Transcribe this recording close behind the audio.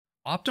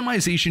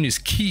Optimization is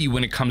key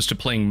when it comes to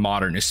playing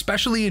Modern,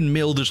 especially in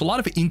Mill. There's a lot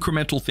of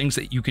incremental things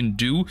that you can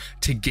do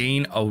to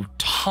gain a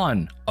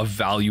ton of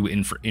value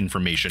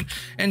information.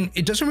 And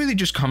it doesn't really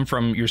just come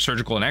from your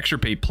Surgical and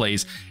Extirpate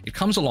plays. It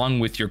comes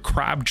along with your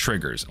crab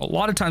triggers. A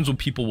lot of times what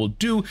people will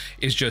do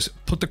is just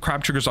put the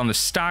crab triggers on the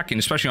stack, and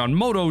especially on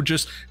Moto,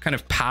 just kind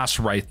of pass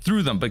right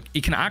through them. But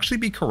it can actually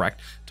be correct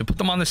to put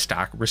them on the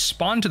stack,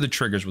 respond to the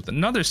triggers with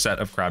another set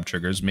of crab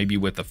triggers, maybe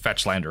with a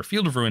Fetch Land or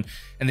Field of Ruin,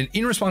 and then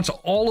in response to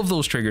all of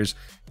those triggers,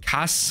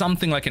 cast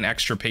something like an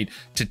Extirpate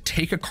to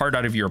take a card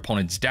out of your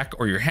opponent's deck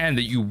or your hand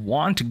that you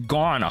want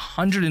gone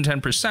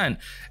 110%,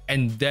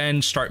 and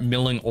then start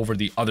milling over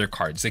the other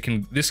cards.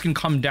 This can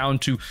come down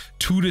to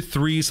 2 to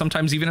 3,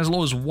 sometimes even as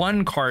low as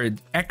 1 card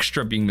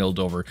extra being milled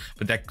over,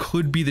 but that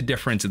could be the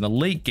difference in the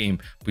late game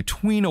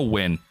between a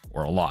win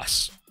or a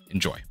loss.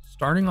 Enjoy.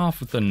 Starting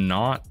off with a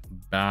not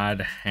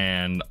bad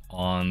hand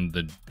on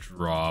the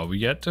draw. We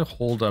get to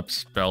hold up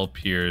Spell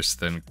Pierce,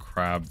 then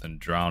Crab, then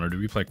Drown. Or do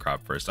we play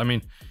Crab first? I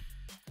mean,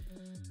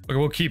 okay,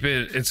 we'll keep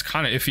it. It's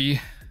kind of iffy.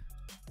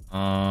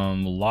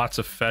 Lots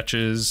of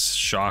fetches,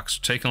 shocks,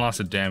 taking lots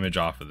of damage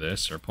off of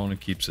this. Our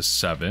opponent keeps a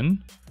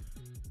 7.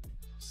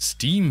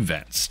 Steam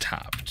Vents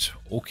tapped.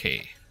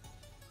 Okay.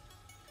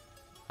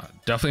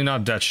 Definitely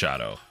not Death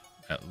Shadow,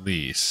 at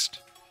least.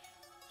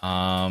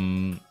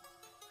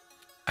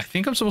 I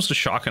think I'm supposed to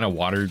shock in a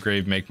Watery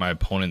Grave, make my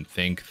opponent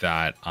think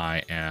that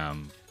I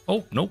am...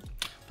 Oh, nope.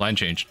 Blind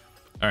changed.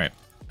 All right.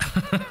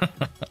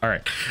 All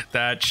right.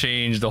 That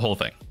changed the whole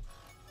thing.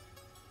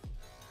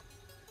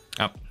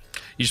 Oh,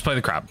 you just play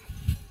the crab.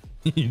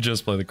 You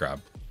just play the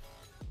crab.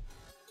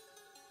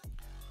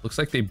 Looks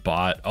like they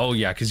bought... Oh,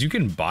 yeah, because you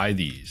can buy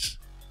these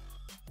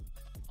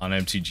on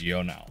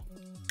mtgo now.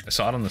 I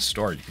saw it on the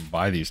store. You can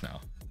buy these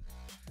now.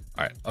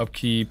 All right,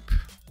 upkeep.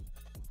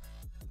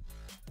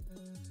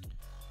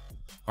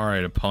 All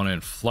right,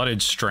 opponent,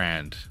 Flooded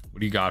Strand.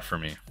 What do you got for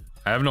me?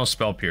 I have no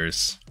Spell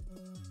Pierce.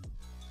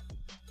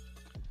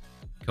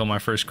 Kill my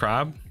first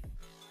crab.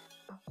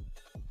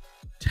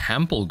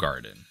 Temple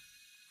Garden.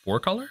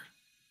 4-color?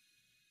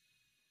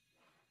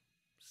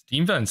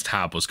 Steam Vents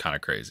tap was kind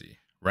of crazy.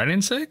 Red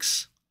and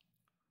 6?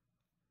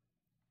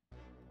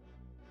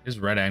 Is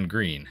red and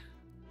green.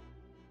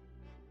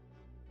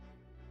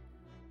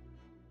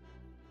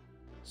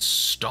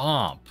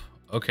 Stomp.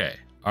 Okay.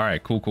 All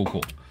right,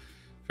 cool.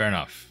 Fair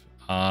enough.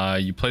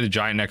 You play the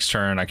giant next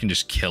turn. I can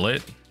just kill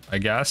it, I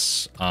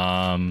guess.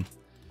 Am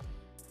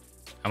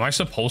I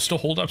supposed to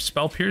hold up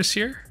Spell Pierce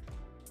here?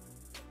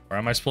 Or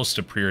am I supposed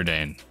to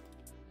Preordain?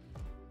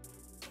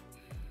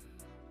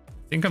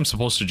 I think I'm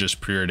supposed to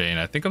just Preordain.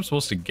 I think I'm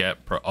supposed to get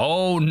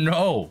oh,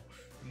 no.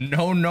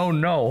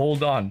 No.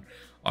 Hold on.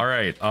 All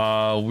right.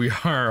 We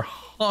are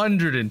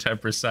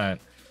 110%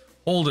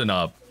 holding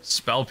up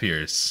Spell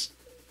Pierce.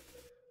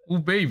 Ooh,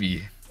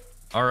 baby.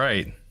 All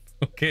right.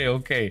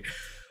 Okay.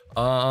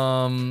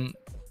 I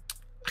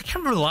can't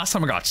remember the last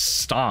time I got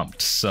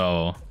stomped,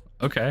 so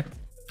okay,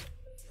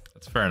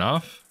 that's fair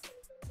enough.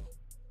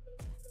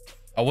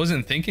 I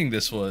wasn't thinking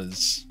this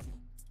was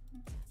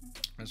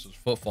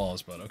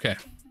footfalls, but okay.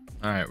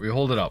 All right, we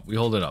hold it up.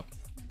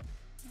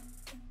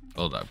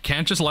 Hold up.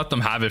 Can't just let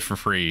them have it for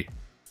free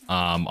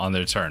on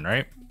their turn,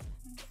 right?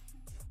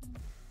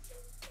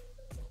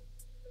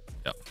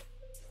 Yep.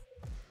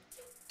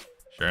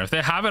 Sure. If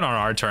they have it on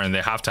our turn,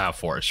 they have to have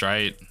force,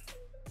 right?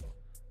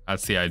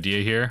 That's the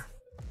idea here.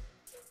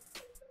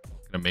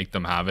 Gonna make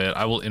them have it.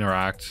 I will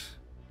interact.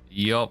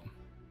 Yup.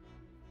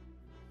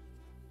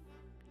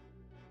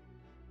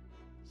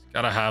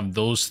 Gotta have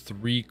those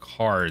 3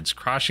 cards.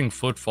 Crashing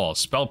Footfall,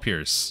 Spell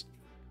Pierce.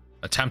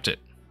 Attempt it.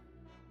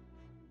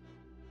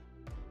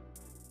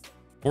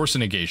 Force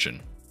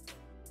Negation.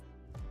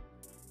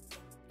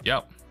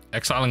 Yep.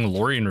 Exiling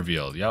Lorien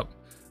Revealed. Yep.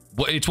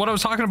 It's what I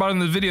was talking about in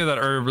the video that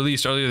are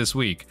released earlier this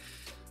week.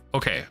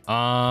 Okay.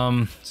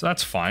 So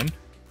that's fine.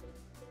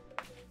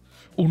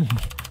 Oh, no.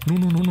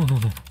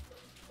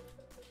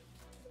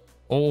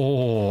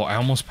 Oh, I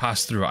almost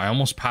passed through.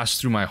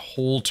 My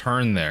whole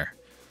turn there.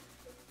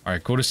 All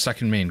right, go to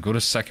second main. We're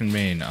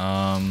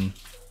gonna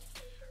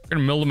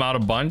mill them out a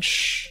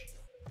bunch,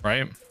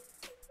 right?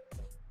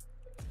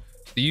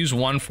 They use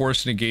 1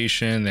 Force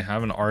Negation. They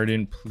have an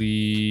Ardent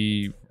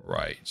Plea,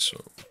 right?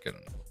 So get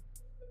an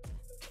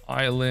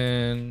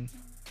island.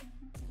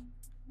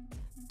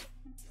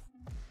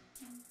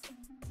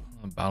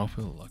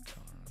 Battlefield Loch.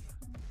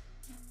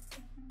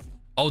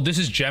 Oh, this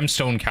is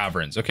Gemstone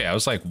Caverns. Okay, I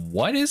was like,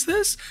 what is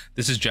this?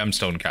 This is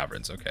Gemstone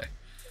Caverns. Okay.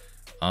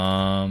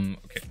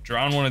 Okay,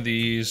 drown one of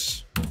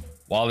these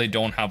while they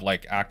don't have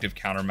like active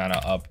counter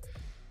mana up.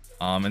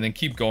 And then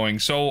keep going.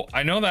 So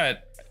I know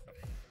that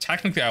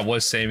technically I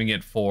was saving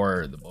it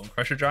for the Bone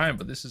Crusher Giant,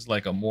 but this is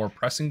like a more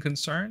pressing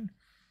concern.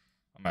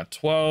 I'm at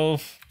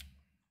 12.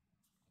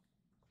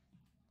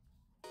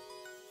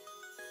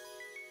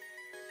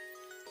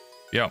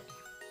 Yep.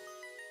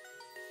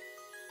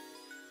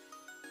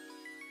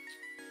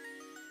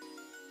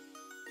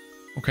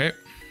 Okay.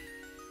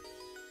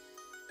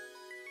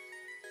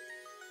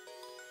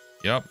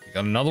 Yep, you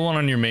got another one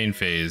on your main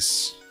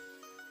phase.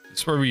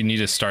 It's where we need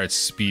to start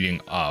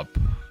speeding up.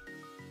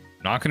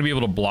 Not going to be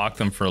able to block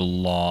them for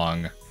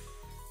long.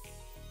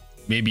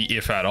 Maybe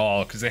if at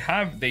all, because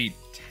they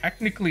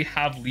technically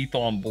have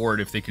lethal on board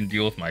if they can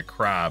deal with my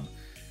crab.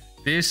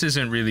 This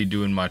isn't really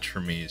doing much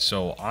for me,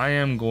 so I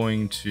am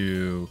going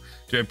to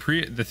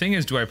the thing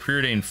is, do I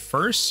preordain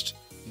first,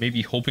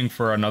 maybe hoping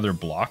for another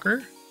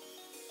blocker?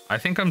 I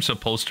think I'm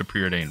supposed to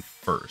preordain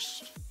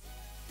first.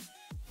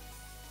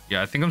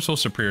 Yeah, I think I'm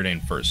supposed to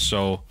preordain first,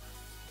 so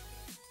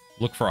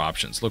look for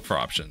options.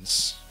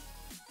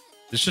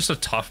 It's just a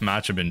tough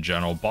matchup in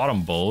general.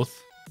 Bottom both.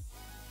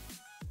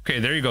 Okay,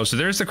 there you go. So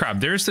there's the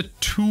crab. There's the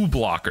 2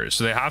 blockers.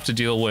 So they have to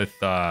deal with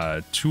 2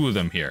 of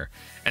them here.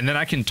 And then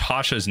I can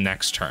Tasha's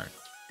next turn.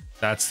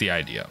 That's the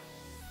idea.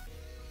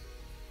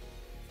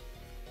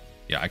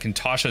 Yeah, I can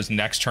Tasha's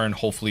next turn.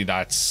 Hopefully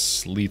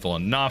that's lethal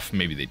enough.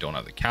 Maybe they don't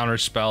have the counter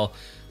spell.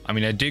 I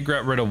mean, I did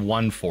get rid of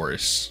 1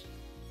 force.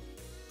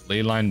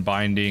 Leyline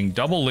Binding.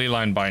 Double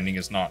Leyline Binding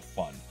is not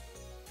fun.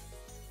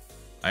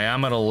 I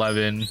am at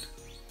 11.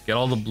 Get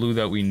all the blue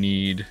that we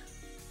need.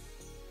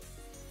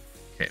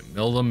 Okay,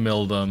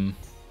 mill them.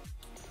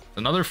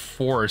 Another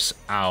force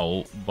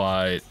out,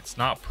 but it's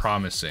not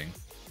promising.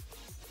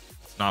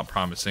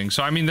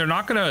 So I mean, they're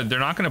not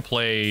gonna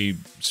play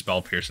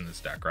Spell Pierce in this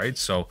deck, right?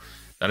 So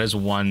that is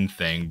one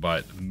thing.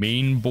 But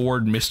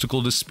Mainboard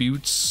Mystical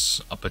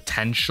Disputes, a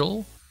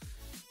potential.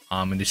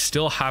 And they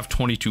still have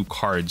 22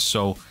 cards.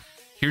 So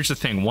here's the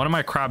thing: one of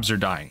my crabs are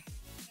dying.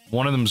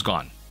 One of them's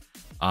gone.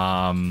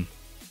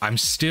 I'm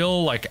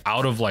still like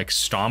out of like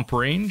stomp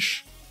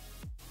range.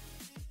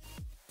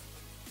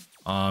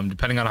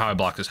 Depending on how I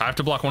block this. I have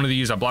to block one of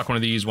these. I block one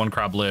of these. 1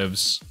 crab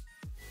lives,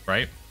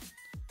 right?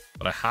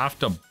 But I have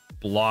to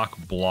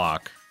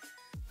block.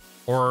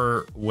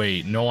 Or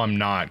wait, no, I'm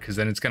not, because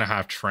then it's gonna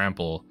have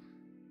trample.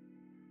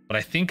 But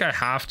I think I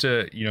have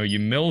to, you know, you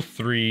mill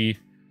 3,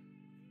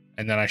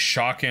 and then I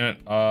shock in.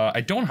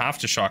 I don't have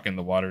to shock in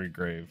the Watery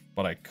Grave,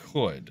 but I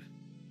could.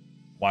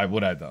 Why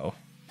would I though?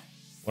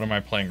 What am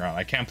I playing around?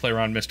 I can't play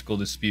around Mystical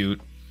Dispute.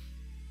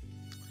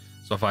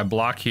 So if I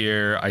block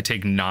here, I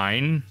take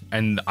 9,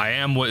 and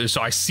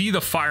so I see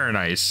the Fire and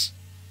Ice.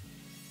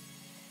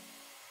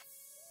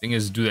 Thing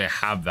is, do they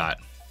have that?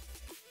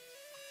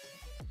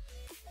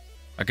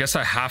 I guess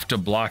I have to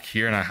block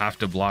here, and I have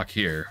to block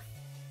here.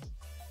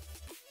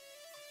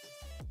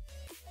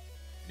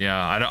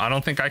 Yeah, I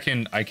don't think I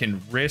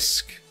can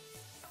risk.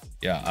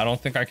 Yeah, I don't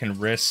think I can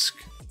risk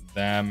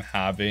them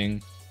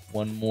having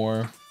 1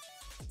 more.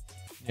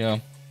 Yeah.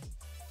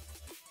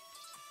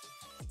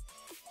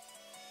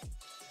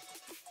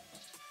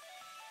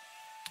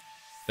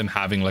 Them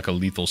having like a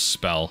lethal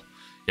spell.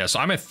 Yeah, so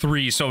I'm at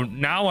 3, so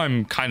now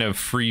I'm kind of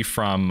free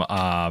from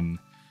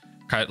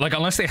like,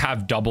 unless they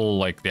have double,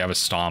 like they have a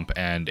stomp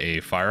and a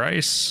fire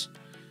ice,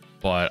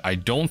 but I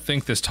don't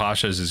think this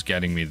Tasha's is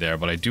getting me there,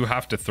 but I do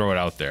have to throw it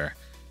out there.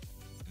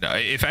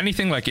 If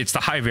anything, like, it's the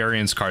high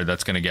variance card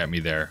that's going to get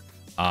me there.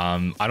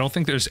 I don't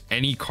think there's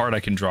any card I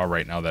can draw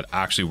right now that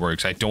actually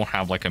works. I don't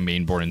have like a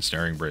Mainboard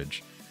Ensnaring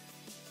Bridge.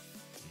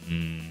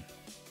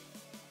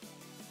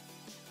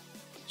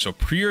 So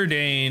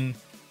Preordain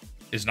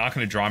is not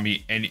going to draw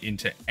me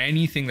into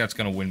anything that's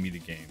going to win me the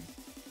game,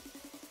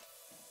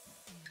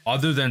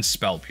 other than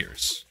Spell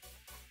Pierce,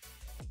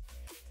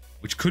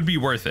 which could be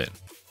worth it.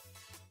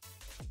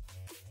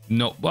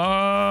 No,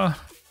 but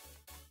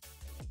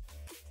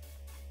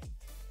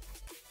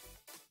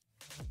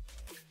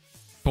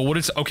what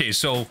is okay?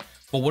 So,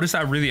 but what does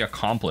that really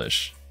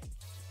accomplish?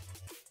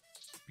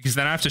 Because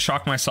then I have to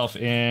shock myself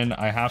in.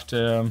 I have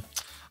to.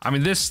 I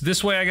mean,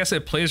 this way, I guess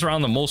it plays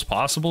around the most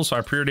possible. So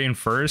I Preordain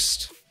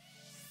first.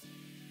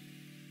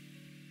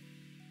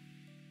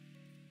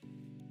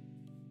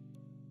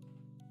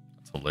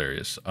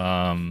 Hilarious.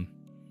 No,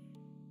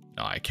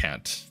 I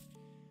can't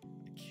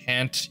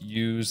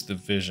use the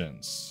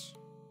visions.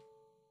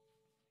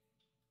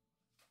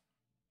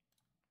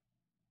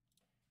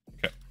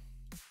 Okay.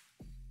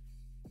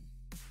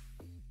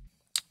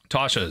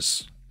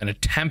 Tasha's an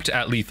attempt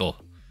at lethal.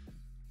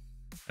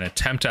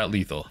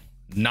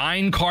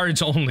 9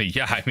 cards only.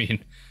 Yeah, I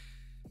mean,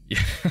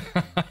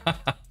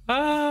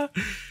 yeah.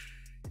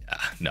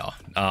 No,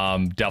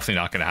 definitely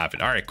not gonna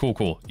happen. All right,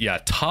 cool. Yeah,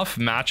 tough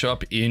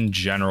matchup in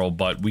general,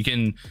 but we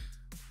can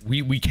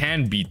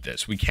beat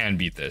this.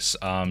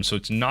 So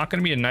it's not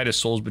gonna be a Knight of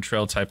Souls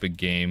Betrayal type of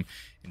game.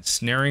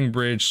 Ensnaring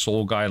Bridge,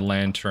 Soul Guide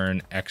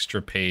Lantern,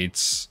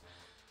 Extirpates.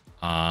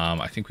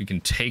 I think we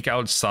can take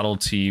out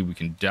Subtlety. We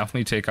can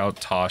definitely take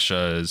out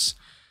Tasha's.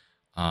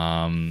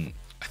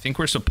 I think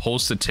we're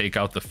supposed to take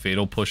out the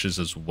Fatal Pushes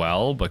as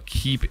well, but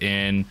keep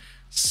in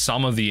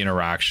some of the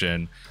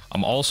interaction.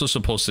 I'm also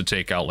supposed to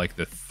take out like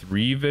the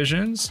 3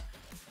 visions,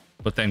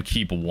 but then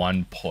keep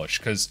 1 push,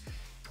 because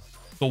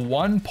the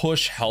 1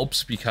 push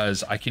helps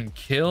because I can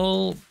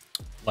kill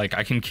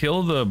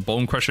the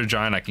Bone Crusher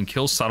Giant, I can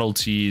kill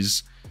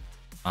Subtleties,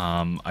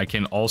 I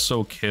can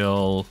also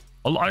kill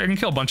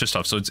a bunch of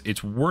stuff, so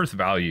it's worth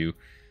value.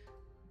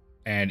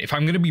 And if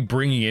I'm going to be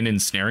bringing in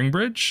Ensnaring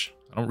Bridge,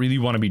 I don't really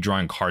want to be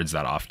drawing cards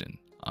that often.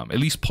 At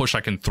least push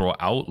I can throw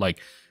out. Like,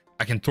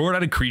 I can throw it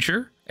at a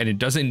creature and it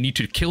doesn't need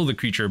to kill the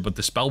creature, but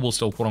the spell will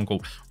still quote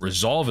unquote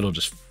resolve. It'll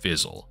just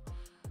fizzle.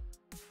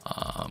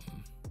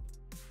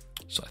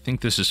 So I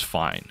think this is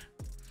fine.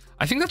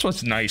 I think that's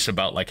what's nice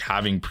about like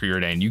having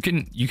Preordain.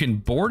 You can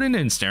board in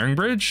Ensnaring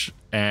Bridge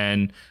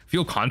and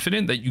feel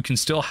confident that you can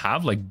still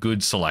have like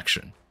good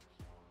selection.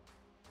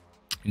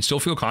 You can still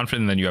feel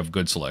confident that you have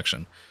good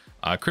selection.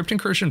 Crypt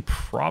Incursion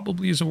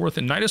probably isn't worth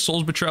it. Knight of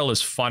Souls Betrayal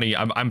is funny.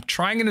 I'm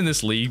trying it in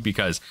this league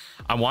because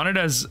I want it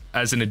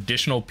as an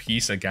additional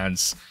piece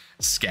against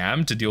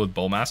Scam to deal with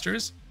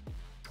Bowmasters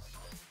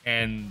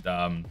and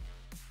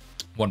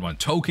 1/1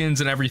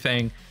 tokens and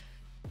everything.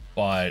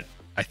 But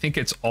I think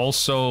it's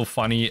also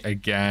funny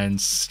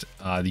against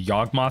the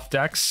Yawgmoth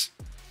decks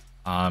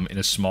in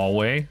a small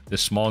way. The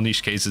small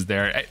niche cases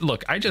there.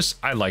 Look, I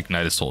like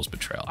Knight of Souls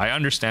Betrayal. I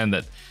understand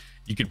that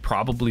you could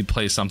probably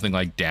play something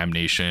like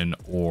Damnation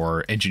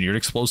or Engineered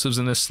Explosives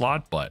in this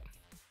slot, but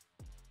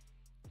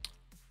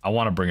I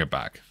want to bring it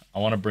back. I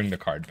want to bring the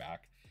card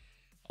back.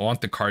 I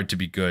want the card to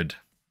be good.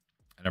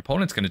 An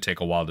opponent's going to take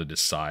a while to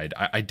decide.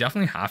 I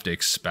definitely have to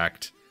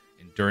expect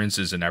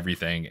endurances and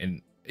everything.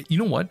 And you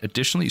know what?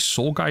 Additionally,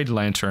 Soul Guide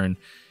Lantern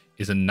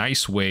is a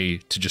nice way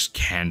to just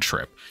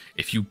cantrip.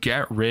 If you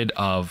get rid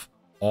of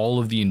all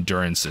of the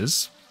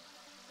endurances,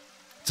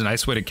 it's a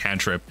nice way to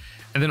cantrip.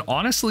 And then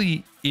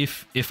honestly,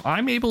 if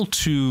I'm able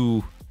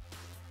to,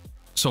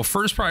 so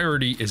first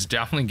priority is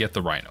definitely get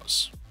the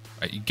Rhinos,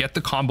 right? You get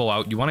the combo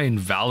out. You want to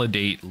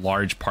invalidate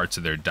large parts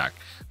of their deck.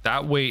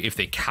 That way, if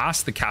they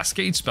cast the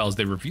Cascade spells,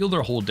 they reveal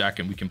their whole deck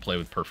and we can play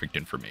with perfect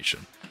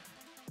information.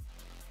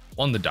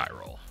 On the die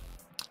roll.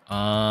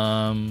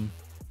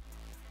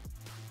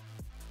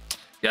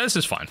 Yeah, this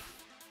is fine.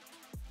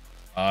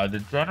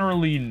 They're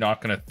generally not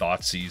going to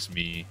Thoughtseize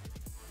me.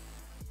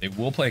 They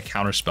will play a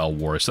Counterspell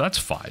War, so that's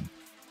fine.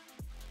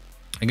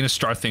 I'm going to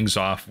start things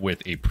off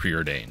with a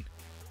Preordain.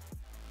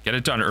 Get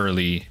it done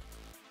early.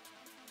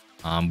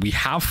 We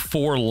have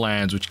 4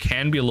 lands, which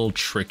can be a little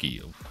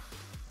tricky.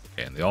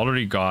 Okay, and they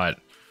already got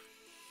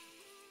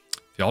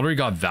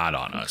that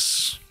on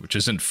us, which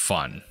isn't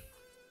fun.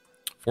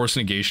 Force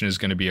Negation is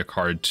going to be a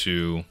card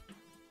to...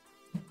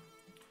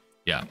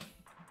 Yeah,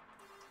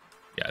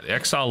 the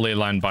Exile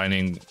Leyline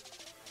Binding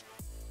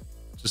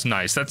is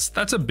nice.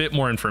 That's a bit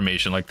more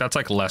information. Like, that's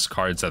like less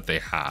cards that they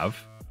have.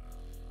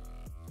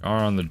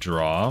 Are on the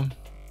draw. I'm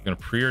gonna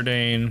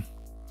Preordain.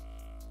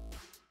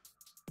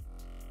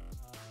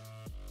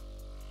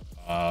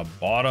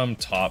 Bottom,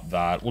 top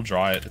that. We'll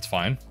draw it. It's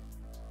fine.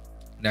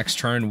 Next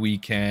turn we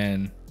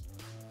can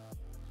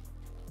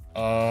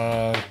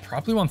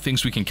probably want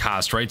things we can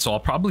cast, right? So I'll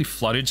probably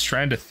Flooded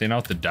Strand to thin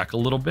out the deck a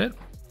little bit.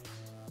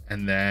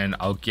 And then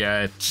I'll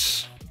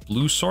get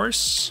Blue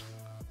Source,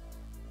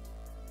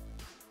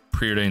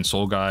 Preordain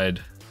Soul Guide,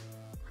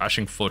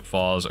 Crashing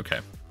Footfalls. Okay,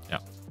 yeah.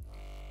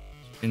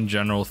 In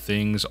general,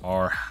 things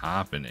are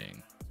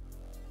happening.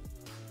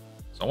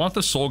 So I want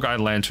the Soul Guide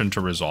Lantern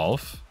to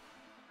resolve.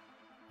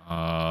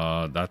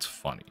 That's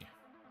funny.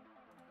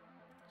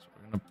 So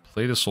we're gonna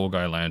play the Soul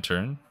Guide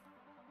Lantern.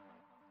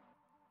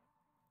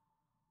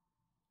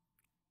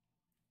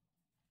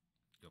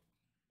 Yep.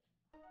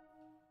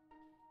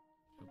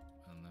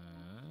 And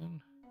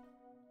then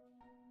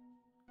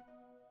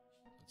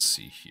let's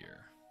see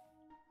here.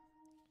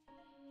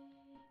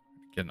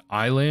 Get an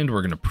island.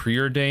 We're gonna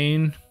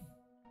Preordain.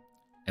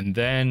 And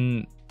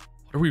then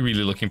what are we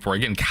really looking for?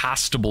 Again,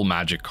 castable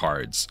magic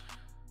cards.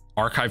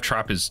 Archive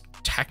Trap is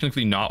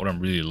technically not what I'm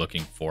really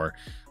looking for.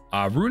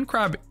 Ruin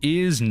Crab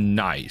is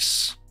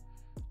nice.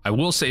 I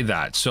will say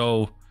that.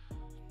 So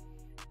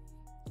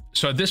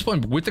at this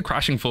point, with the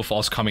Crashing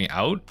Footfalls coming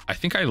out, I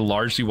think I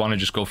largely want to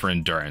just go for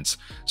Endurance.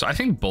 So I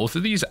think both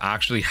of these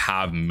actually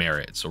have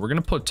merit. So we're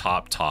going to put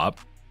top.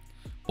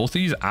 Both of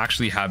these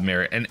actually have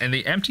merit, and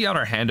they empty out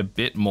our hand a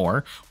bit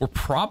more. We're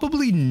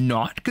probably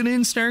not going to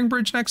Ensnaring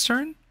Bridge next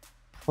turn.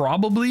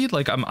 Probably,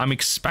 like I'm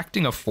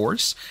expecting a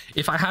force.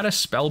 If I had a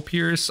Spell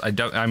Pierce,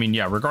 I mean,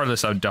 yeah,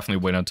 regardless, I would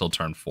definitely wait until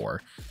turn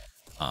 4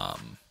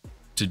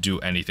 to do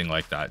anything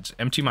like that. Just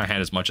empty my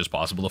hand as much as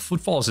possible. The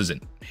Footfalls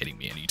isn't hitting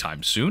me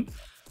anytime soon,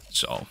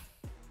 so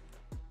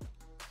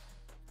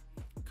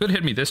could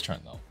hit me this turn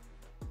though.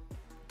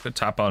 Could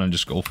tap out and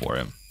just go for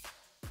him.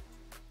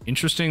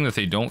 Interesting that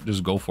they don't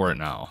just go for it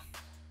now.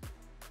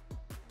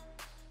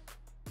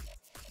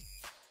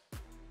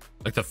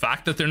 Like, the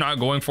fact that they're not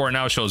going for it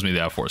now shows me they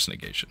have Force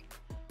Negation.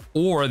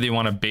 Or they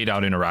want to bait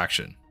out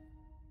interaction.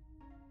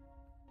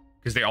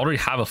 Because they already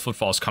have a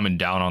Footfalls coming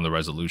down on the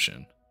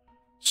resolution.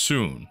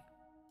 Soon.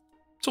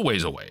 It's a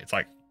ways away. It's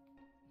like,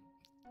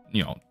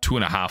 you know,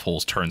 2.5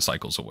 holes turn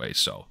cycles away.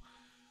 So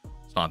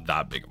it's not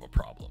that big of a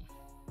problem.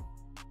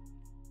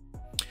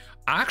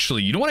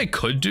 Actually, you know what I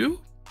could do?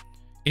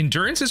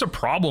 Endurance is a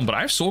problem, but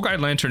I have Soul Guide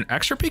Lantern.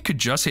 Extirpate could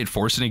just hit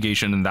Force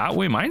Negation, and that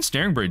way my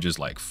Ensnaring Bridge is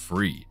like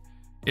free.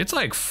 It's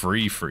like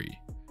free.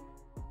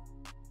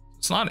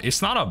 It's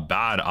not a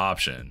bad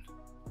option.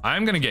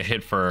 I'm gonna get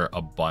hit for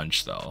a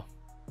bunch though.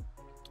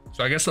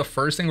 So I guess the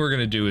first thing we're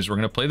gonna do is we're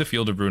gonna play the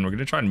Field of Ruin. We're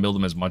gonna try and mill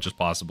them as much as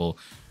possible.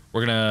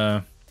 We're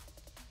gonna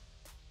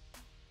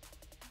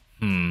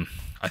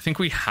I think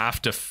we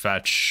have to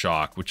fetch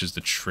Shock, which is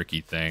the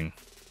tricky thing.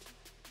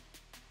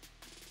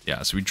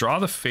 Yeah, so we draw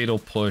the Fatal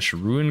Push,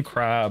 Ruin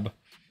Crab,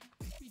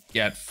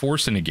 get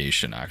Force and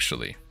Negation,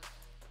 actually.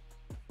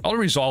 They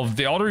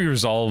already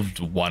resolved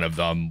one of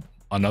them.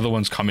 Another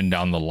one's coming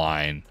down the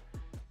line.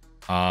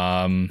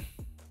 Could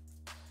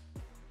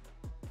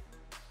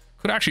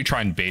actually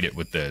try and bait it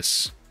with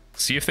this.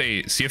 See if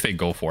they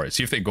go for it.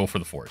 See if they go for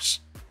the Force.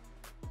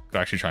 Could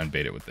actually try and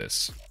bait it with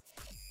this.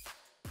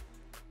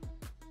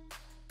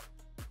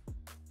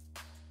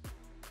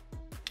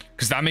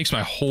 Because that makes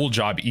my whole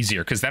job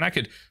easier. Because then I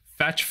could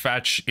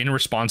fetch in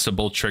response to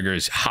both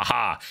triggers.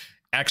 Haha.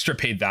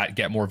 Extirpate that,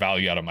 get more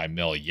value out of my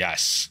mill.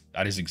 Yes,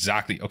 that is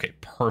exactly okay.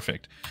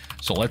 Perfect.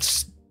 So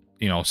let's,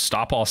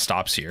 stop all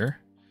stops here.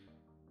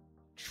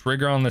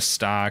 Trigger on the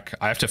stack.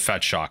 I have to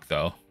fetch Shock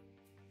though.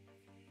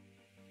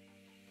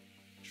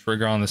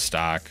 Trigger on the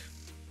stack.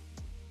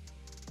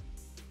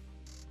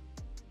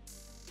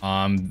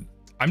 I'm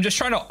just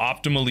trying to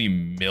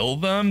optimally mill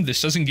them. This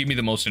doesn't give me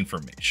the most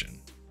information.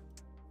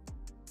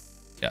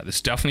 Yeah,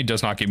 this definitely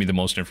does not give me the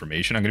most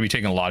information. I'm going to be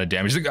taking a lot of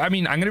damage. I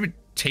mean, I'm going to be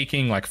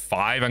taking like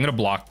 5. I'm going to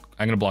block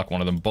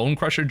one of them. Bone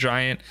Crusher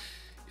Giant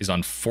is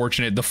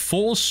unfortunate. The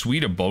full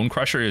suite of Bone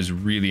Crusher is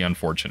really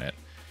unfortunate.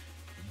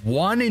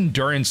 1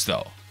 endurance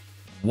though.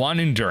 1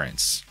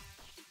 endurance.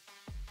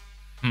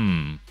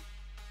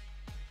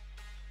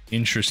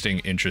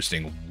 Interesting.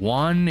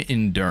 1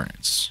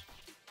 endurance.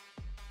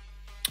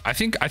 I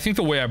think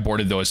the way I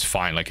boarded though is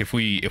fine. Like if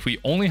we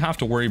only have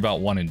to worry about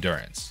 1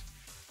 endurance.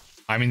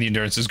 I mean, the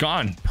endurance is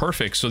gone.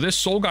 Perfect. So this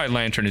Soul Guide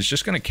Lantern is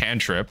just going to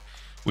cantrip,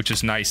 which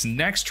is nice.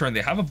 Next turn,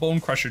 they have a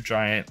Bone Crusher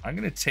Giant. I'm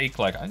going to take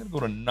I'm going to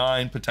go to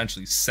 9,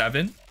 potentially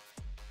 7.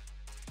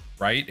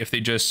 Right? If they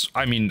just,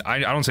 I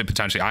don't say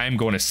potentially. I am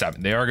going to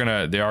 7. They are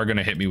going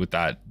to hit me with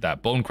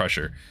that Bone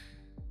Crusher.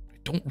 I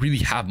don't really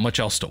have much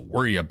else to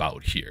worry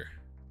about here.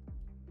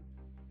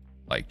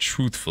 Like,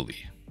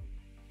 truthfully.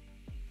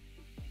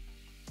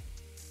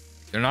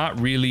 They're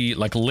not really,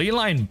 like,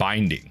 Leyline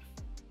Binding.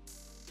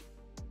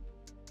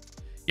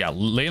 Yeah,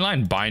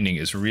 Leyline Binding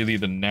is really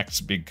the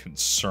next big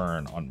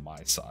concern on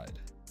my side.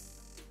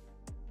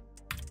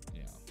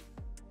 Yeah.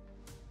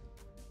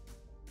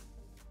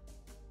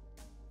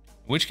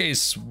 In which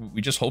case,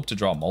 we just hope to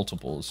draw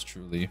multiples,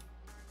 truly.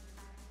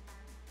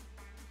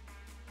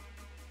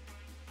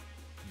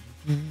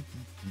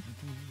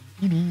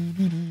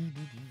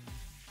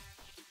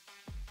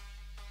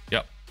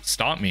 Yep,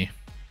 stop me.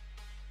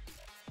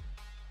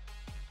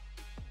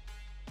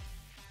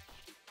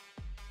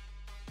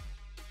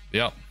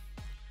 Yep.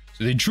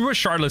 So they drew a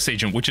Shardless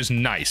Agent, which is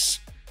nice.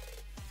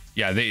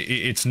 Yeah,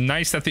 it's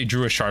nice that they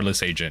drew a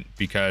Shardless Agent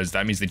because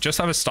that means they just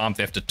have a Stomp.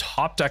 They have to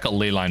top deck a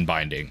Leyline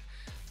Binding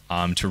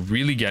to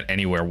really get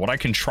anywhere. What I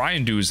can try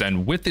and do is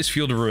then with this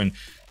Field of Ruin,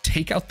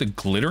 take out the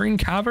Glittering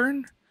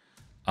Cavern.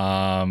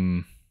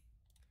 So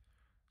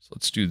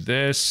let's do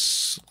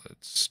this.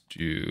 Let's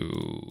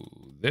do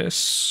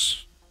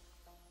this.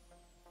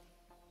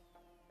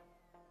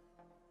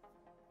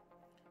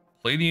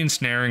 Play the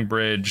Ensnaring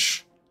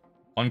Bridge.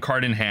 1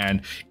 card in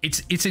hand.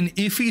 It's an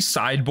iffy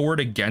sideboard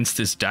against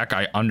this deck,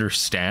 I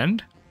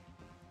understand.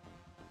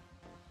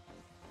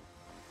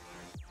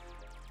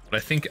 But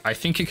I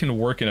think it can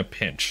work in a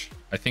pinch.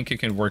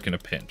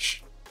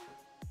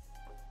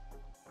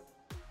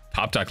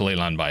 Top deck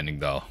Leyline Binding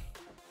though.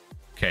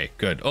 Okay,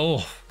 good.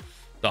 Oh,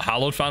 the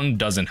Hallowed Fountain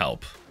doesn't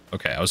help.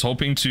 Okay, I was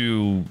hoping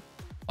to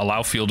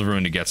allow Field of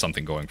Ruin to get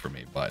something going for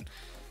me, but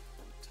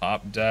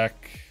top deck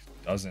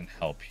doesn't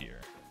help here.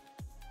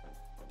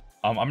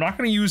 I'm not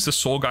going to use the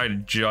Soul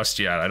Guide just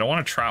yet. I don't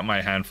want to trap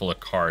my handful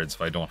of cards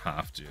if I don't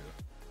have to.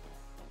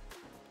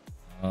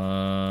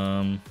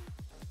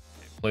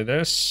 Play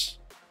this.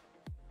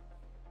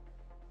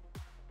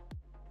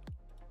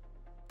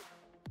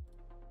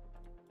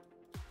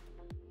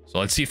 So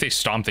let's see if they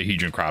stomp the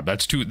Hedron Crab.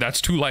 That's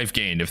two life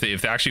gained if they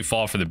actually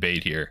fall for the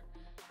bait here.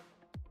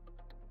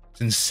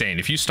 It's insane.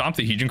 If you stomp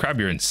the Hedron Crab,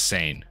 you're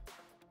insane.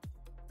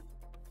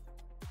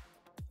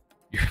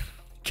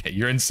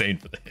 You're insane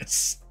for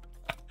this.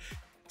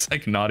 It's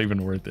like not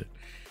even worth it,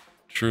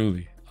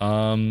 truly.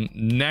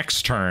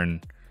 Next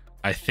turn,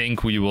 I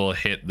think we will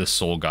hit the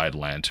Soul Guide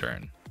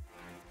Lantern.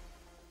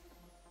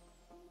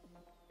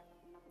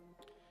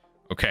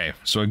 Okay,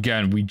 so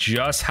again, we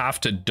just have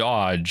to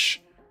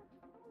dodge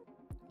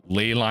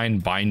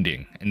Leyline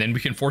Binding, and then we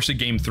can force a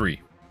game 3.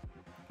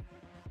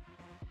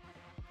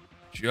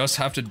 Just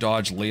have to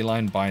dodge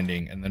Leyline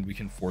Binding, and then we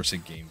can force a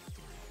game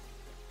 3.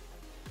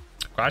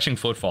 Crashing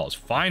Footfalls,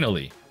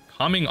 finally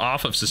coming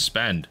off of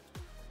Suspend.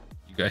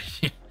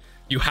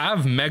 You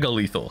have Mega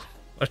Lethal.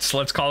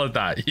 Let's call it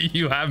that.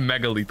 You have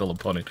Mega Lethal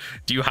opponent.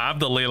 Do you have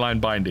the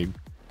Leyline Binding?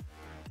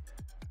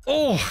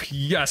 Oh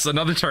yes,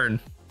 another turn.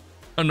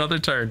 Another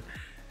turn.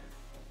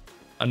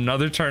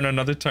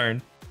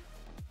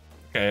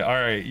 Okay, all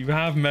right. You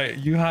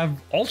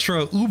have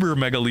Ultra Uber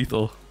Mega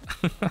Lethal.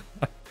 All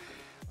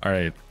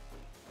right.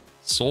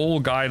 Soul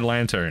Guide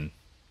Lantern.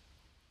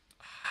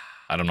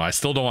 I don't know. I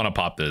still don't want to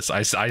pop this.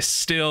 I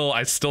still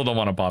don't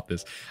want to pop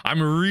this.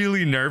 I'm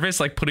really nervous,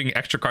 like putting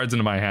extra cards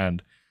into my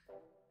hand.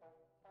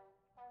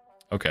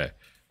 Okay.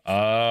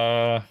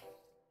 I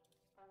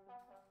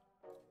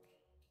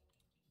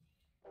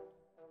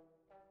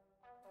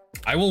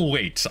will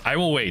wait. I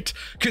will wait.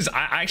 Because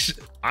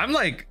I'm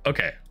like,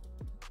 okay.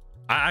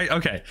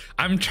 Okay.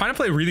 I'm trying to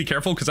play really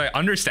careful because I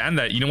understand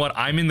that, you know what,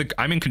 I'm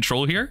in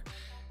control here.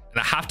 And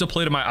I have to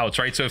play to my outs,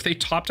 right? So if they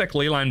top deck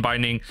Leyline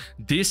Binding,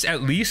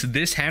 at least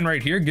this hand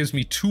right here gives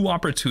me 2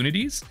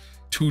 opportunities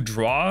to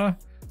draw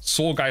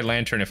Soul Guide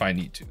Lantern if I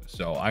need to.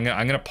 So I'm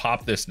gonna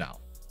pop this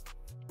now.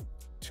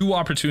 2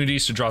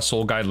 opportunities to draw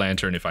Soul Guide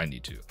Lantern if I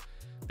need to.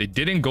 They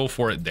didn't go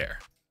for it there.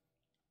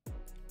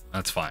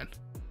 That's fine.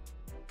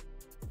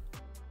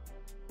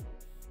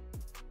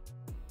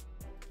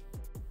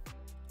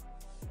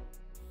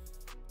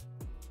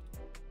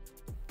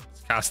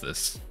 Let's cast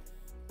this.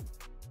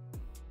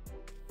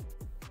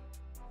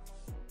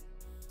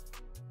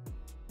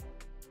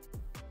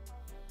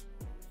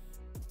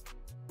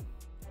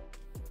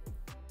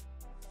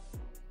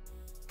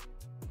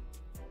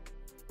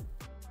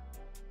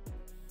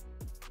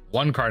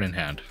 One card in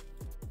hand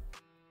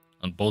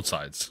on both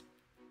sides.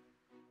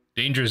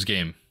 Dangerous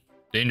game.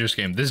 Dangerous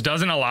game. This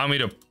doesn't allow me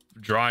to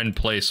draw and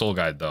play Soul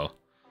Guide though.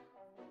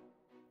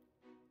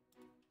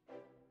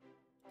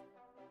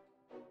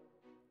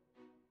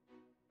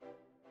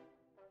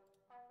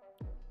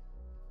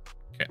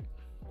 Okay.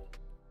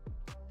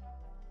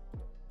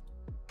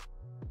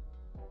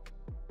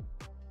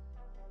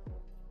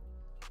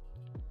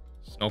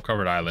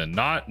 Snow-covered island.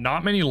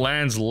 Not many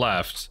lands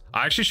left.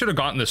 I actually should have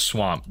gotten the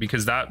swamp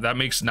because that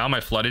makes now my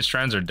Flooded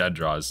Strands are dead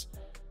draws.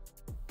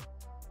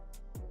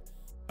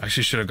 I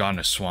actually should have gotten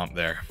a swamp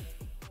there.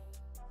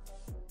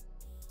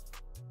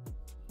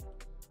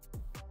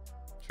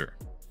 Sure.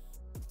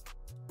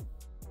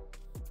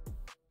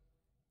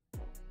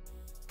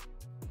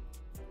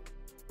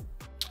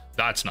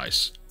 That's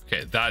nice.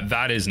 Okay,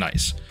 that is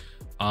nice.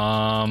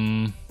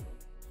 Only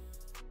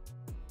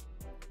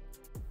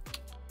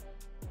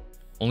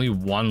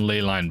one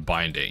Leyline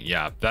Binding.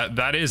 Yeah,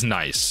 that is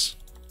nice.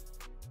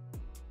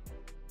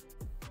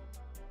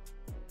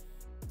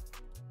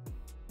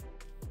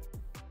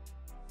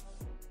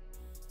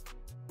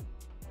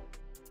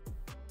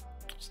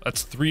 So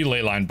that's 3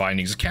 Leyline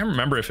Bindings. I can't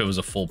remember if it was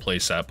a full play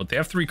set, but they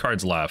have 3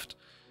 cards left.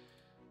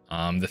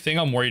 The thing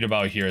I'm worried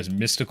about here is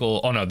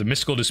Mystical. Oh no, the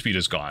Mystical Dispute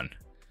is gone.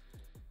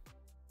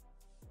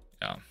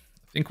 Yeah,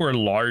 I think we're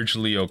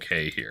largely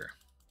okay here.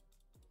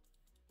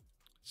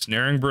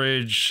 Ensnaring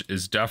Bridge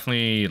is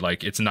definitely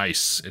like, it's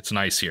nice. It's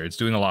nice here. It's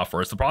doing a lot for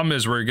us. The problem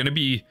is we're going to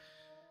be,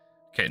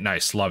 okay,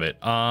 nice. Love it.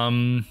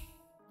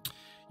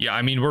 Yeah,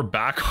 I mean, we're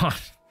back on,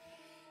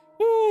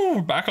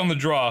 woo, back on the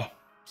draw.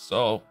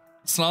 So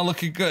it's not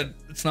looking good.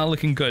 It's not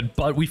looking good,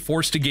 but we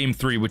forced a game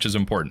 3, which is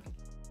important.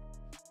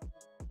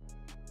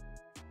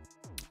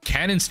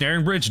 Can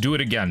Ensnaring Bridge do it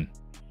again?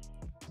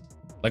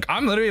 Like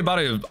I'm literally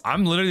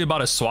about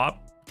to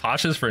swap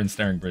Tasha's for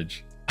Ensnaring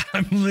Bridge.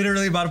 I'm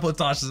literally about to put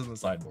Tasha's in the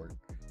sideboard.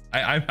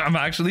 I'm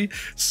actually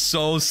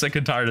so sick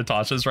and tired of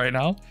Tasha's right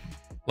now.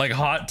 Like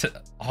hot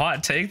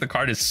take, the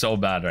card is so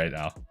bad right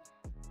now.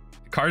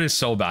 The card is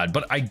so bad,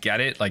 but I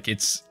get it. Like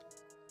it's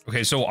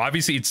okay. So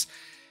obviously it's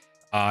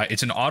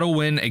an auto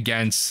win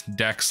against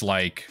decks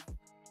like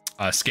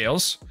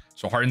Scales.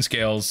 So Hardened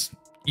Scales,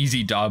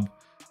 easy dub.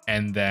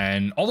 And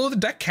then although the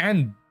deck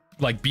can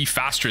like be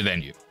faster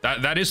than you,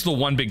 that is the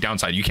one big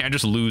downside. You can't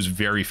just lose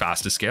very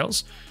fast to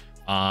Scales.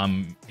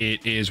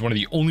 It is one of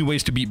the only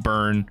ways to beat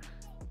burn.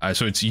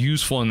 So it's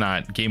useful in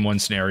that game 1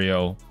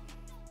 scenario,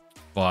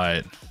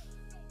 but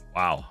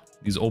wow,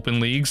 these open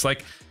leagues,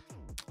 like,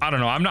 I don't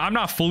know. I'm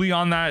not fully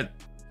on that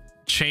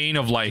chain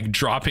of like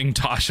dropping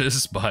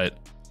Tasha's, but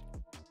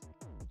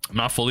I'm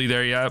not fully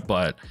there yet.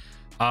 But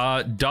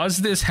does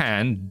this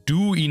hand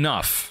do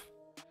enough?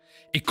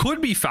 It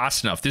could be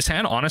fast enough. This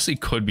hand honestly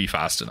could be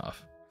fast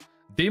enough.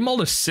 They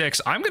mulled a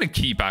 6. I'm going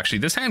to keep actually.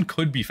 This hand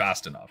could be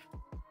fast enough.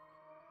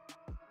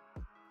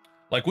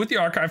 Like with the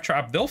Archive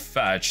Trap, they'll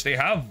fetch. They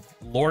have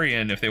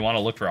Lorien if they want to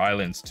look for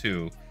islands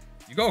too.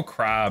 You go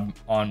Crab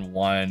on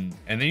 1,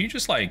 and then you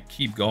just like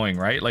keep going,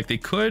 right? Like they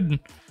could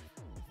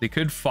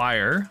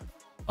fire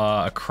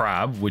a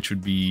Crab, which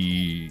would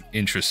be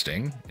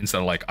interesting instead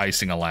of like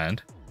icing a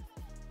land.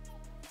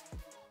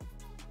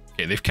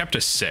 Okay, they've kept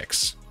a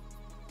 6,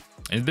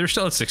 and they're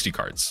still at 60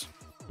 cards,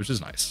 which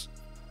is nice.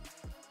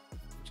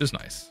 Which is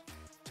nice.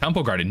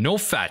 Temple Guardian, no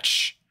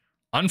fetch.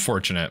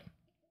 Unfortunate.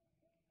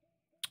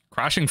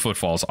 Crashing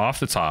Footfalls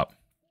off the top.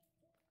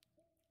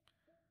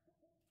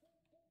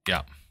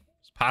 Yeah.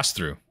 Pass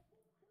through.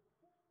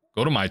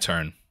 Go to my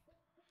turn.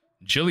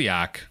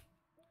 Jilliak.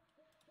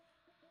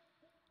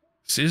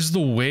 This is the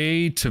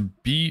way to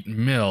beat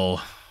Mill.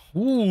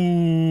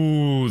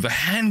 Ooh, the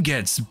hand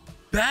gets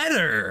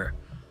better.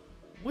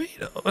 Wait,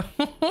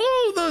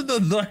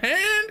 the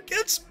hand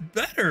gets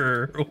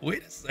better.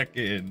 Wait a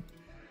second.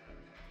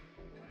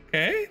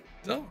 Okay.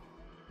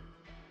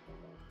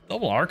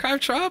 Double Archive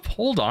Trap?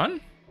 Hold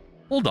on.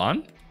 Hold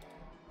on.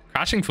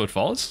 Crashing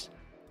Footfalls.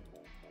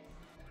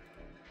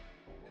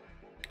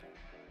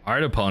 All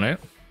right, opponent.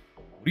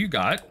 What do you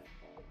got?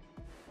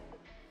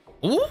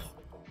 Ooh,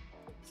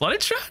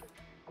 Flooded Strand?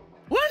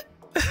 What?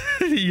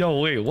 Yo,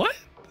 wait, what?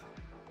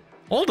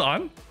 Hold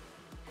on. What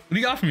do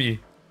you got for me?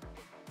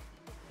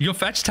 You gonna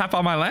fetch, tap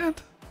on my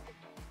land?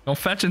 Don't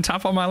fetch and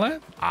tap on my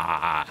land?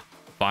 Ah,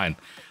 fine.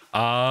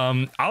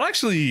 I'll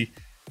actually...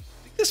 I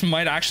think this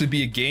might actually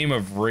be a game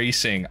of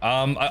racing.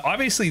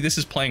 Obviously, this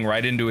is playing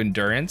right into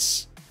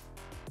endurance.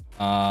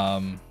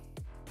 Well,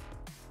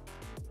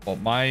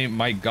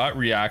 my gut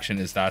reaction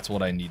is that's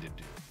what I need to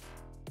do.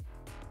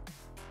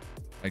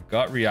 My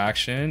gut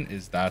reaction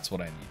is that's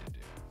what I need to do.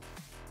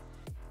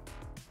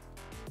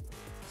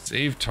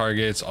 Save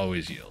targets,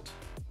 always yield.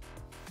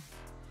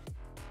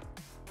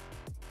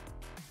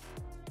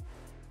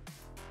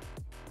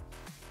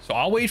 So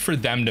I'll wait for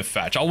them to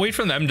fetch. I'll wait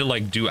for them to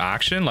like do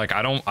action. Like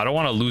I don't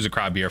want to lose a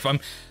crab here. If I'm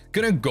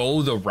gonna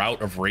go the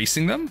route of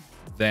racing them,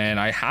 then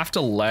I have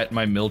to let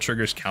my mill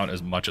triggers count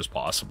as much as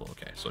possible.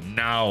 Okay, so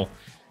now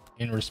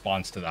in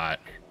response to that,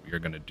 we are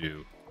gonna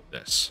do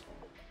this.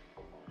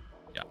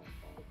 Yeah.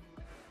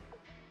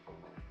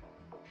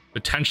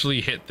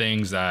 Potentially hit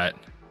things that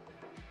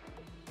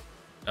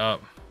oh,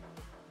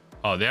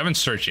 they haven't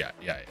searched yet.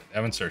 Yeah, they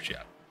haven't searched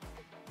yet.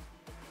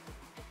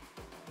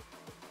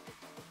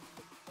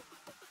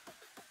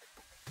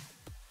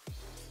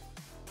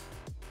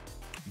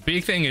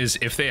 Big thing is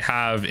if they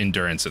have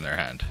endurance in their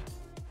hand.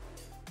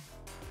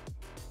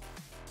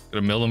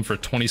 Gonna mill them for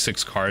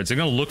 26 cards. They're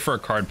gonna look for a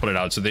card, put it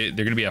out. So they're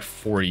gonna be at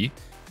 40.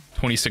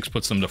 26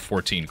 puts them to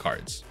 14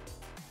 cards.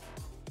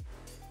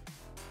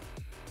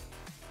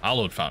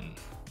 Hallowed Fountain.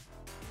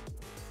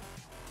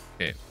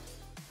 Okay.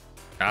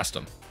 Cast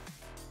them.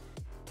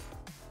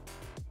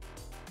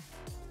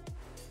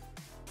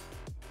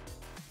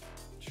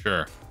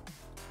 Sure.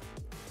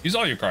 Use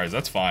all your cards.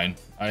 That's fine.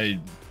 I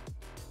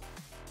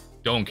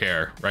don't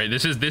care, right?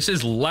 This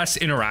is less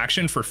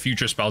interaction for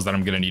future spells that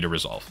I'm gonna need to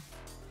resolve.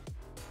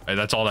 Right,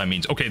 that's all that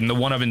means. Okay, then the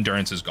one of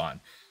endurance is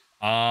gone.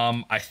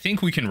 I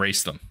think we can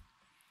race them.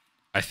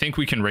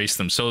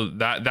 So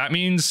that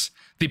means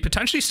they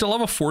potentially still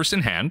have a force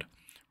in hand,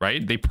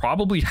 right? They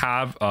probably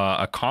have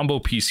a combo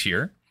piece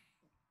here.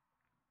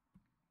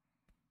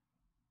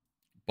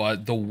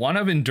 But the one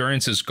of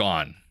endurance is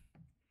gone.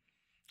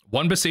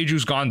 One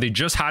Boseju's gone. They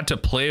just had to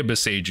play a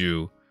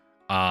Boseju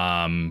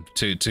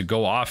to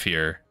go off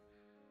here.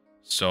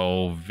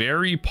 So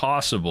very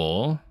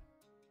possible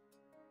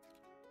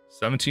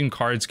 17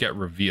 cards get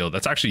revealed.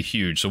 That's actually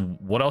huge. So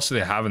what else do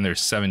they have in their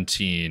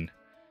 17?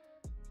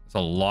 There's a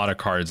lot of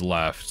cards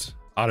left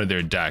out of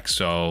their deck.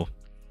 So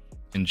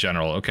in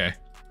general, okay.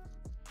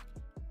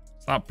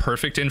 It's not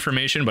perfect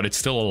information, but it's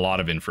still a lot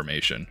of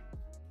information.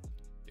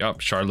 Yep,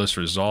 Shardless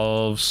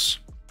resolves.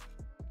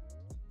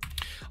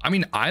 I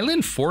mean,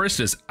 Island Forest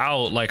is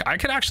out. Like, I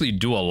could actually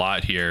do a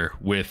lot here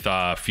with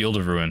Field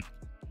of Ruin.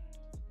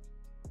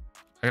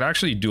 I could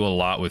actually do a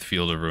lot with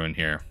Field of Ruin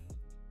here.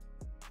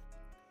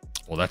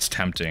 Well, that's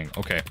tempting.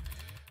 Okay,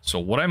 so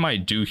what I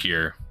might do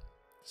here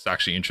is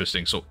actually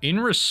interesting. So in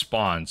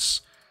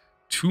response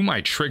to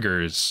my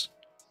triggers,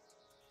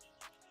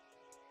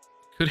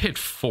 could hit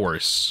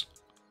Force.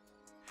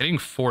 Hitting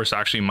Force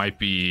actually might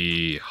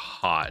be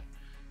hot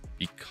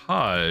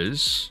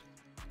because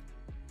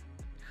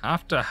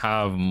have to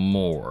have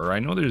more. I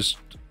know there's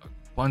a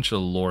bunch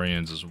of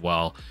Lorians as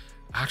well.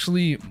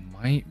 Actually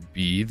might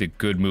be the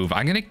good move.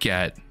 I'm gonna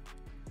get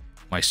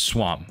my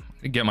swamp.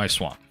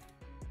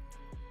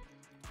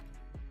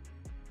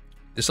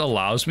 This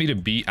allows me to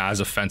be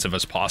as offensive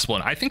as possible,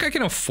 and I think I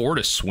can afford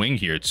a swing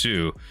here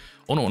too.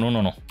 Oh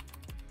no.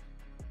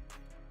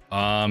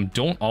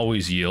 Don't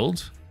always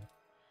yield.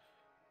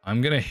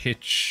 I'm gonna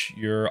hit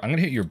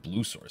your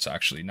blue source.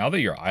 Actually, now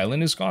that your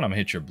island is gone, I'm gonna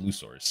hit your blue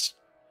source.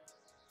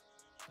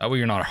 That way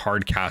you're not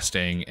hard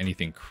casting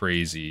anything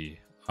crazy.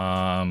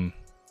 If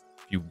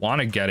you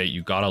want to get it,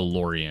 you got a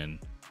Lorien.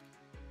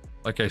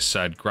 Like I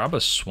said, grab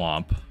a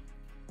swamp.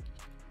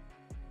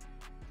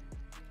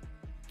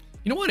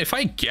 You know what? If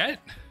I get...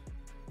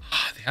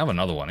 they have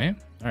another one, eh?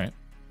 All right.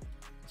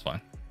 That's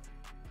fine.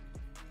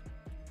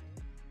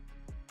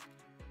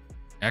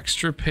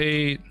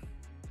 Extirpate.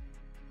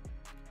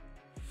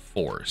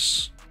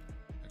 Force.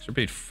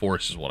 Extirpate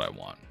Force is what I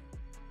want.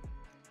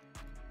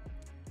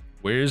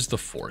 Where's the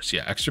Force?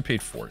 Yeah,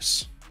 Extirpate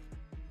Force.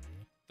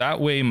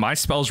 That way my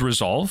spells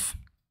resolve.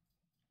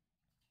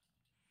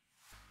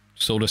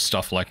 So does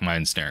stuff like my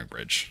Ensnaring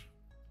Bridge.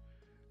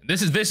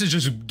 This is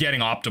just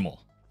getting optimal,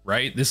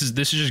 right? This is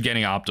just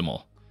getting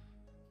optimal.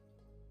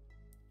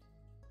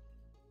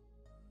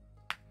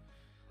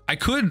 I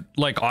could,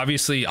 like,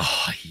 obviously,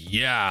 oh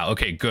yeah,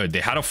 okay, good.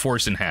 They had a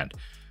Force in hand.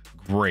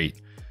 Great.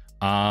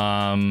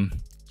 So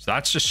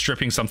that's just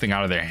stripping something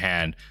out of their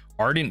hand.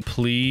 Ardent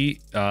Plea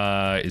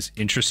is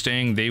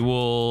interesting. They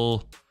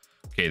will...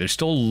 Okay, they're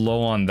still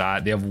low on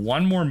that. They have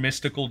one more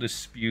Mystical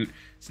Dispute.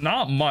 It's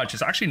not much.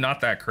 It's actually not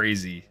that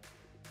crazy.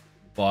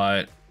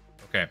 But,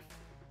 okay.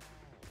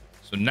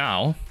 So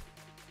now...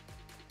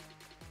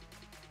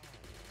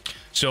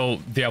 So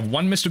they have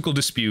one Mystical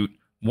Dispute,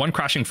 1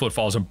 Crashing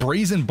Footfalls, a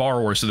Brazen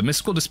Borrower. So the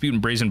Mystical Dispute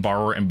and Brazen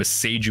Borrower and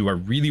Besage are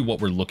really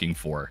what we're looking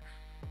for.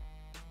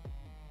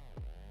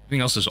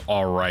 Everything else is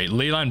all right.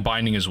 Leyline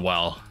Binding as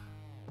well.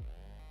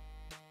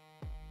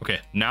 Okay,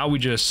 now we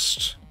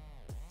just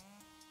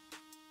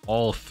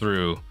all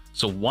through.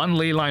 So 1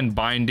 Leyline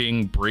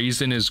Binding,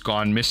 Brazen is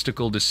gone,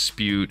 Mystical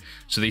Dispute.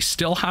 So they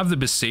still have the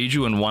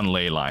Beseju and 1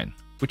 Leyline,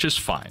 which is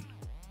fine.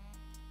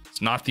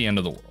 It's not the end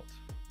of the world.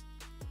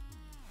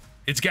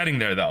 It's getting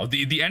there though.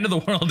 The end of the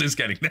world is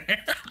getting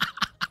there.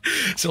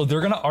 So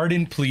they're gonna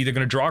Ardent Plea. They're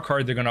gonna draw a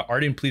card. They're gonna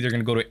Ardent Plea. They're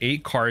gonna go to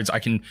 8 cards. I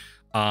can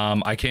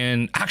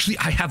actually,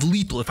 I have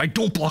lethal. If I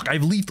don't block, I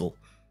have lethal.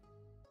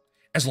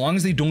 As long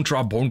as they don't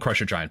draw Bone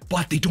Crusher Giant,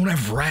 but they don't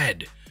have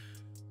red.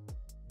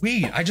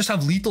 Wait, I just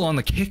have lethal on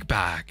the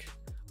kickback.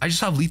 I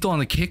just have lethal on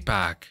the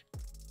kickback.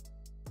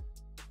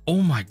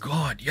 Oh my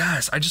God,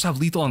 yes, I just have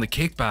lethal on the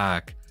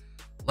kickback.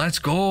 Let's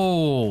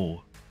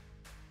go.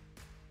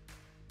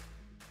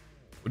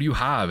 What do you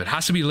have? It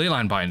has to be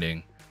Leyline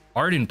Binding.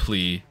 Ardent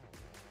Plea.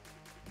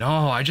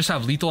 No, I just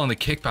have lethal on the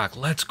kickback.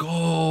 Let's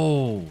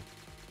go.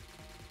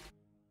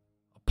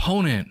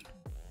 Opponent.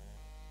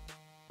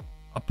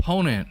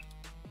 Opponent.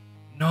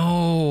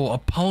 No,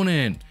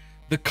 opponent.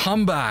 The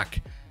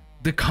comeback.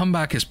 The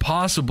comeback is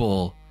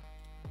possible.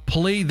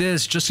 Play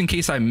this just in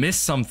case I miss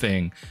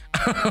something.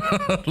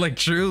 Like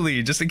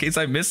truly, just in case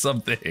I miss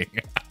something.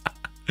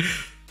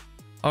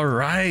 All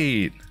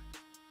right.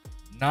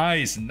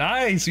 Nice,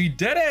 nice. We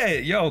did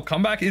it. Yo,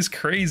 comeback is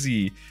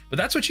crazy. But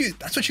that's what you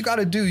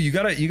gotta do. You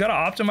gotta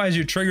optimize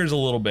your triggers a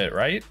little bit,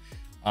 right?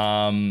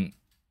 Because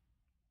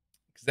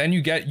then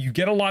you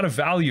get a lot of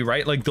value,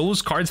 right? Like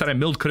those cards that I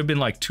milled could have been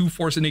like 2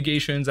 Force of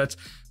Negations. That's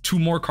 2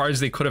 more cards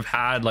they could have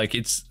had. Like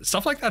it's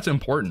stuff like that's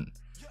important.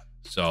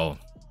 So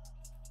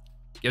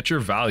get your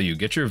value,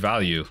 get your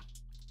value.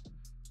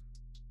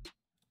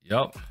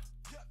 Yep.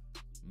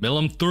 Mill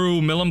them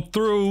through, mill them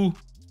through.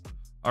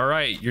 All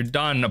right, you're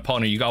done,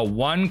 opponent. You got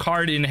 1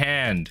 card in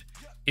hand.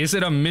 Is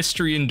it a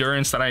Mystery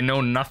Endurance that I know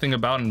nothing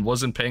about and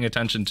wasn't paying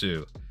attention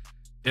to?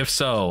 If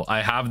so,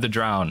 I have the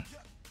Drown.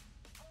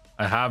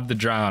 I have the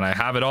Drown. I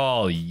have it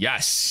all.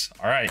 Yes.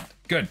 All right,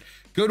 good.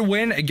 Good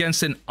win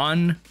against an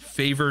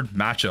unfavored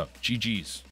matchup. GG's.